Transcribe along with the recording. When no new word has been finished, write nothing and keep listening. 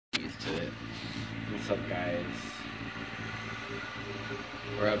What's up, guys?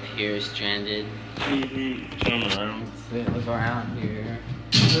 We're up here, stranded. Turn around. Let's look around here.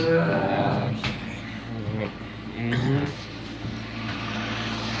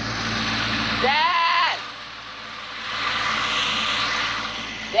 Dad!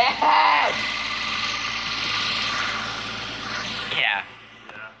 Dad!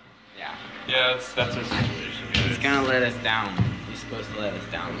 Yeah, that's our situation, guys. He's gonna let us down. He's supposed to let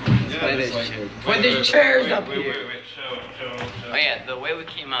us down. Yeah, There's like, chairs. But there's chairs up here. Wait, show. Oh yeah, the way we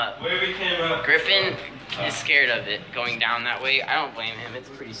came up. Griffin is scared of it going down that way. I don't blame him. It's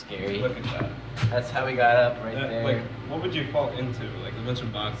pretty scary. Look at that. That's how we got up right there. Like, what would you fall into? Like a bunch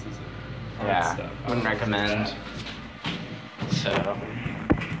of boxes of hard stuff. Wouldn't recommend. So.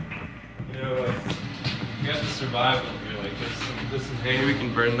 You know, like, you have to survive up here. Like, this is hay. We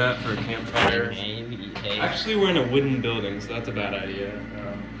can burn that for a campfire. Hay. Actually, we're in a wooden building, so that's a bad idea.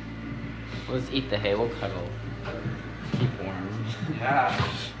 Let's eat the hay. We'll cuddle. Keep warm. Yeah.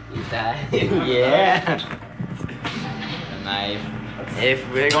 Eat that. Yeah. A knife. If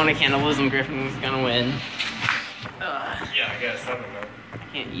we're going to cannibalism, Griffin's gonna win. Yeah, I guess. I don't know.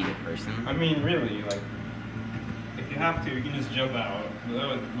 Can't eat a person. I mean, really, like, if you have to, you can just jump out. But that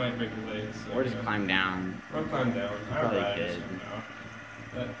one might break your legs. So, Or just climb down. Or climb down. Probably Alright, could. somehow.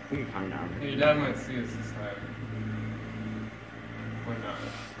 But We can climb down. your dad might see us this time. Or not.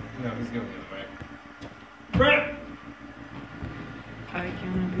 No, he's going the other way. Brett! I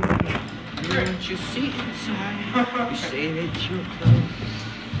can be what you see inside. You say that you're close.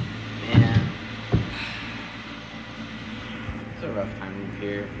 Man. It's a rough time up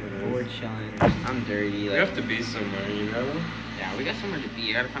here. We're chilling. I'm dirty. You Like, have to be somewhere, you know? yeah, we got somewhere to be.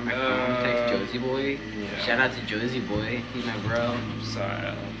 I gotta find my phone. Text Josie Boy. Yeah. Shout out to Josie Boy. He's my bro.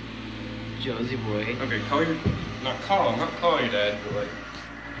 Sorry. Josie Boy. Okay, call your... Not call your dad, but like...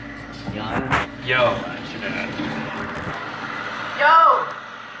 Young. Yo, that's your dad. Yo!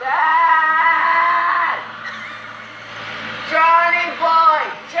 Dad! Johnny Boy!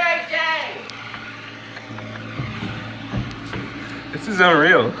 JJ! This is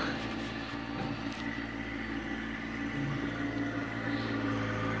unreal.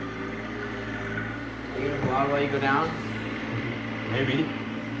 You gonna vlog while you go down? Maybe.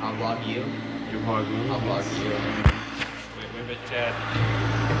 I'll vlog you. You vlog me. I'll vlog you. Wait about your dad.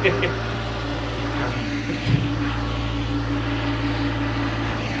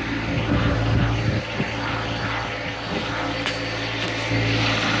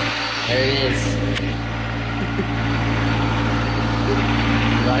 There it is.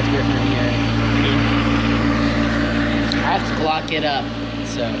 Vlog Griffin here. I have to lock it up,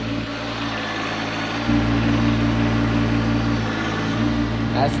 so.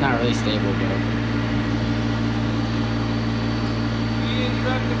 That's not really stable, bro. You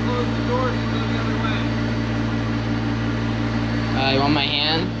have to close the doors and go the other way. You want my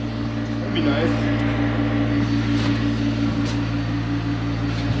hand? That'd be nice.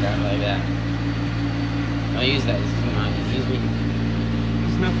 Grab it like that. Don't use that. This is mine. Excuse me.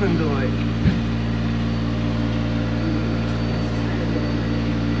 There's nothing to like.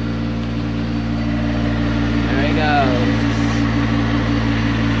 There we go.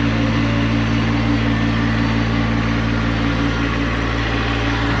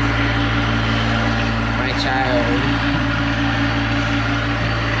 My child.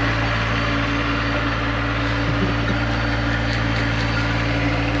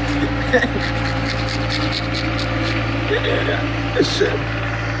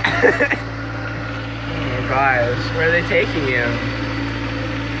 Oh gosh, where are they taking you?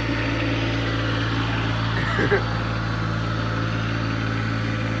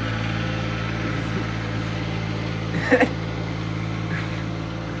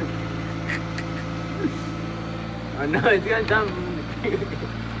 Oh no, it's gonna dump.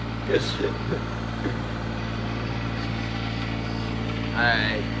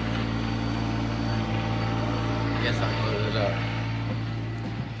 Alright. I guess I'll close it up.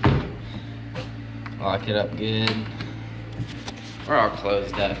 Lock it up good. We're all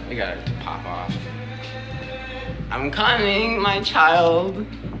closed up. We got it to pop off. I'm coming, my child.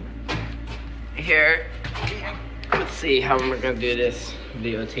 Here. Let's see how we're gonna do this.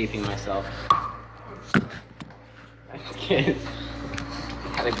 Videotaping myself. That's good.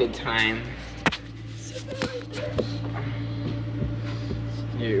 Had a good time.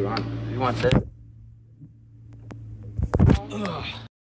 Here, you want this?